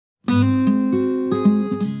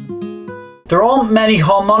There aren't many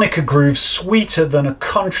harmonica grooves sweeter than a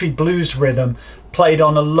country blues rhythm played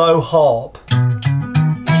on a low harp.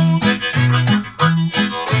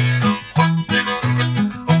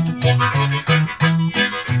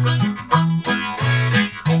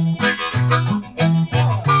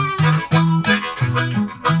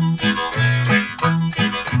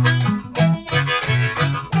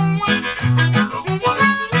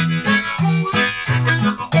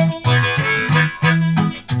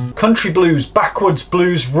 Country blues, backwoods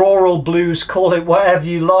blues, rural blues, call it whatever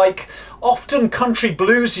you like. Often country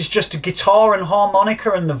blues is just a guitar and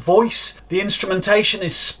harmonica and the voice. The instrumentation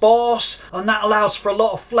is sparse and that allows for a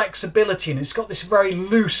lot of flexibility and it's got this very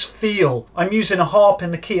loose feel. I'm using a harp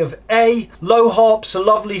in the key of A. Low harps are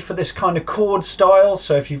lovely for this kind of chord style,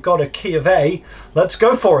 so if you've got a key of A, let's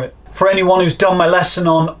go for it. For anyone who's done my lesson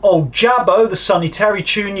on Old Jabbo, the Sonny Terry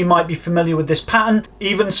tune, you might be familiar with this pattern.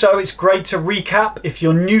 Even so, it's great to recap if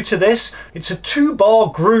you're new to this. It's a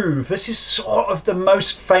 2-bar groove. This is sort of the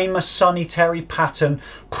most famous Sonny Terry pattern,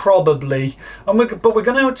 probably. But we're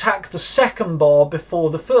going to attack the second bar before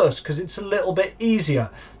the first because it's a little bit easier.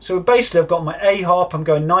 So basically I've got my A harp, I'm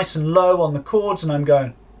going nice and low on the chords and I'm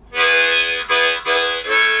going.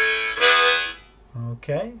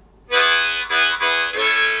 Okay.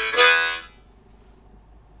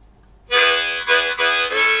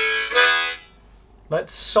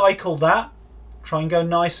 Let's cycle that. Try and go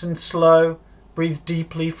nice and slow. Breathe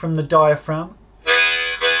deeply from the diaphragm.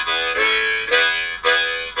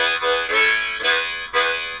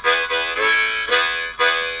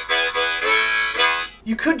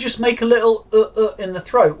 You could just make a little in the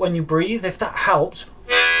throat when you breathe, if that helps.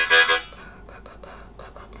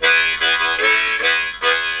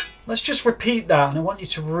 Let's just repeat that, and I want you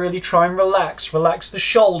to really try and relax. Relax the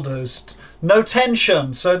shoulders. No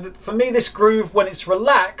tension. So for me, this groove, when it's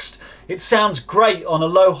relaxed, it sounds great on a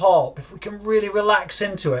low harp if we can really relax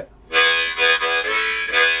into it.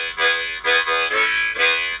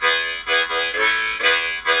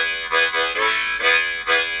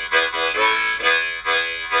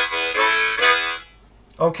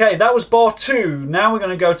 Okay, that was bar 2. Now we're going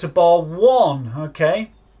to go to bar 1. Okay.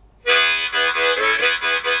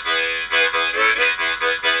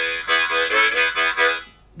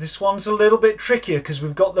 This one's a little bit trickier because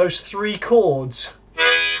we've got those 3 chords.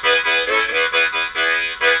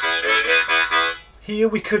 Here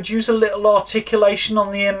we could use a little articulation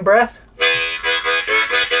on the in-breath.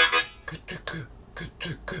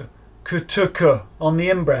 On the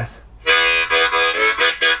in-breath.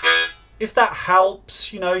 If that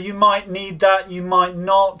helps, you know, you might need that, you might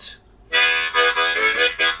not.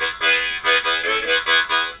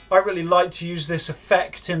 I really like to use this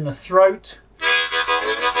effect in the throat,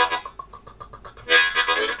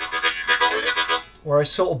 where I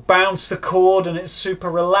sort of bounce the chord and it's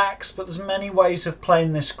super relaxed, but there's many ways of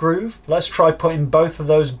playing this groove. Let's try putting both of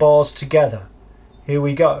those bars together. Here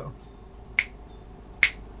we go.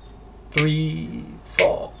 3,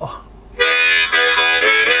 4.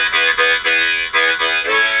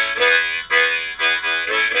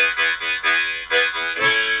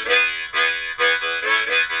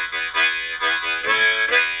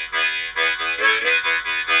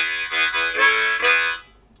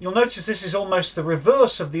 You'll notice this is almost the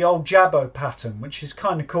reverse of the old Jabbo pattern, which is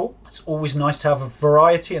kind of cool. It's always nice to have a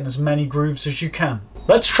variety and as many grooves as you can.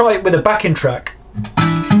 Let's try it with a backing track.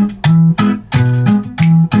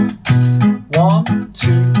 1,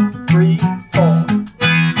 2, 3, 4.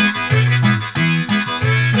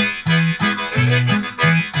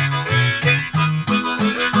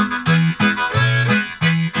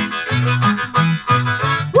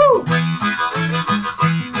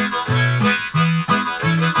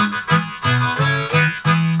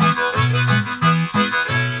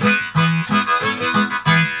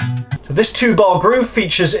 This 2-bar groove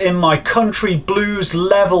features in my Country Blues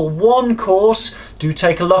Level 1 course. Do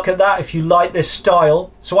take a look at that if you like this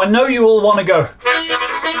style. So I know you all want to go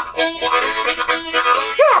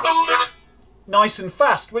nice and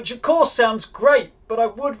fast, which of course sounds great, but I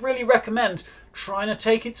would really recommend trying to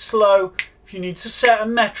take it slow. If you need to set a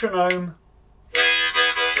metronome.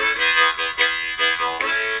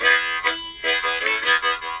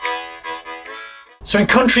 So in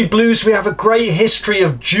country blues we have a great history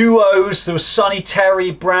of duos. There was Sonny Terry,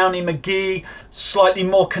 Brownie McGee. Slightly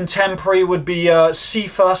more contemporary would be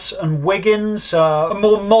Cephas and Wiggins. A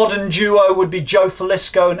more modern duo would be Joe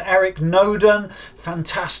Falisco and Eric Noden.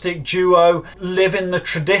 Fantastic duo. Live in the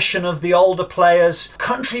tradition of the older players.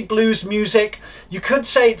 Country blues music, you could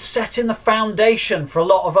say it's setting the foundation for a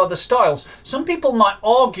lot of other styles. Some people might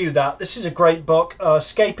argue that. This is a great book,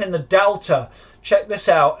 Escaping the Delta. Check this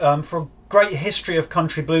out. For great history of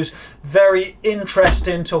country blues, very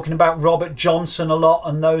interesting, talking about Robert Johnson a lot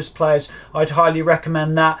and those players. I'd highly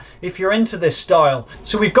recommend that if you're into this style.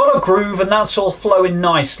 So we've got a groove and that's all flowing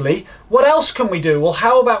nicely. What else can we do? Well,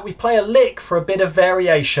 how about we play a lick for a bit of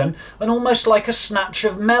variation and almost like a snatch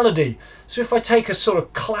of melody. So if I take a sort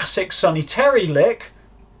of classic Sonny Terry lick,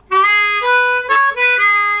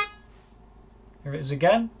 here it is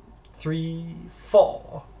again, 3,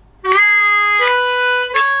 4.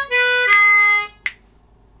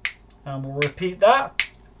 And we'll repeat that.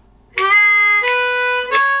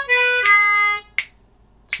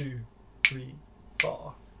 2, 3,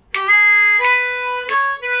 4.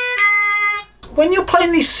 When you're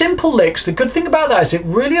playing these simple licks, the good thing about that is it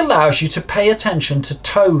really allows you to pay attention to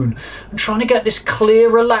tone and trying to get this clear,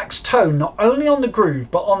 relaxed tone, not only on the groove,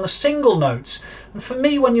 but on the single notes. And for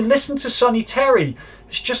me, when you listen to Sonny Terry,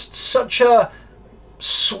 it's just such a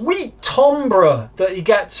sweet timbre that he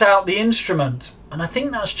gets out the instrument. And I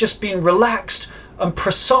think that's just been relaxed and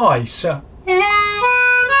precise. I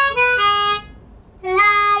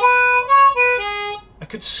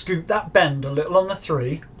could scoop that bend a little on the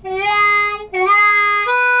 3.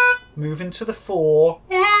 Move into the 4.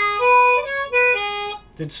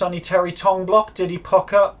 Did Sonny Terry tongue block? Did he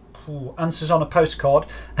pocket? Answers on a postcard.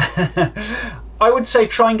 I would say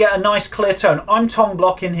try and get a nice clear tone. I'm tongue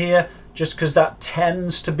blocking here just because that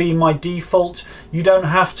tends to be my default. You don't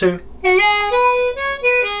have to.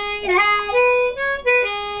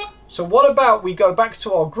 So what about we go back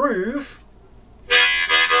to our groove.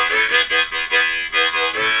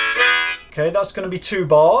 Okay, that's going to be 2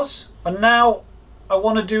 bars. And now I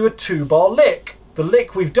want to do a 2-bar lick. The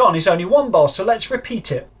lick we've done is only 1 bar, so let's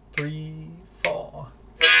repeat it. 3, 4.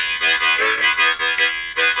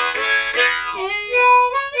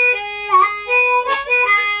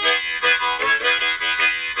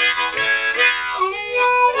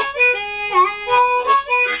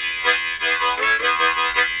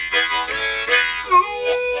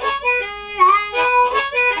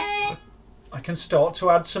 I can start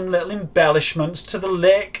to add some little embellishments to the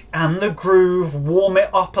lick and the groove, warm it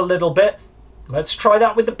up a little bit. Let's try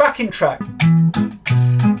that with the backing track.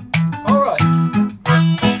 All right.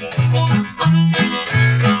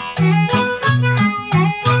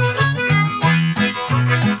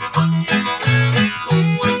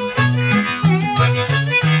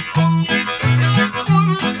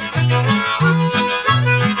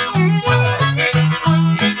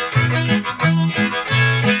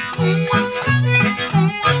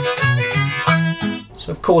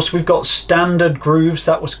 Of course, we've got standard grooves.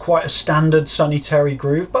 That was quite a standard Sonny Terry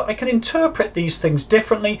groove, but I can interpret these things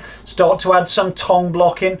differently, start to add some tongue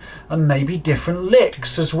blocking and maybe different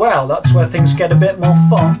licks as well. That's where things get a bit more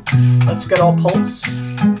fun. Let's get our pulse.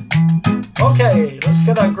 Okay, let's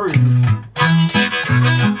get our groove.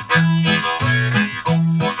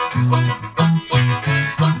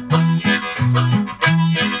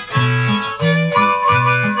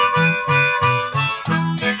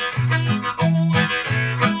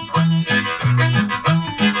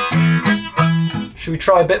 Should we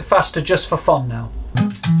try a bit faster just for fun now?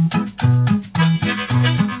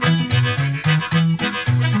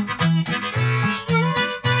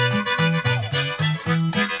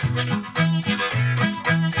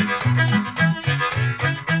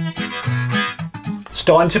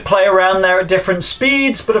 Starting to play around there at different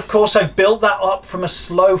speeds, but of course I've built that up from a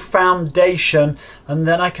slow foundation and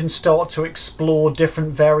then I can start to explore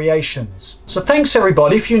different variations. So thanks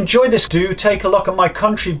everybody. If you enjoyed this, do take a look at my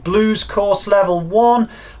Country Blues course level 1.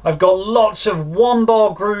 I've got lots of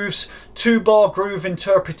 1-bar grooves, 2-bar groove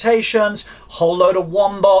interpretations, whole load of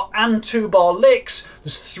 1-bar and 2-bar licks.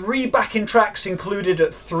 There's 3 backing tracks included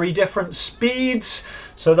at 3 different speeds.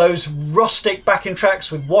 So those rustic backing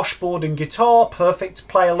tracks with washboard and guitar, perfect to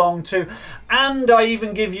play along to. And I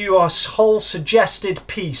even give you a whole suggested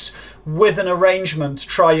piece with an arrangement.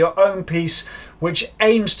 Try your own piece, which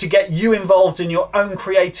aims to get you involved in your own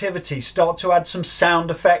creativity. Start to add some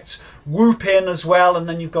sound effects, whoop in as well, and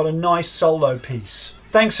then you've got a nice solo piece.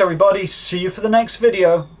 Thanks everybody, see you for the next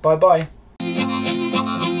video. Bye bye.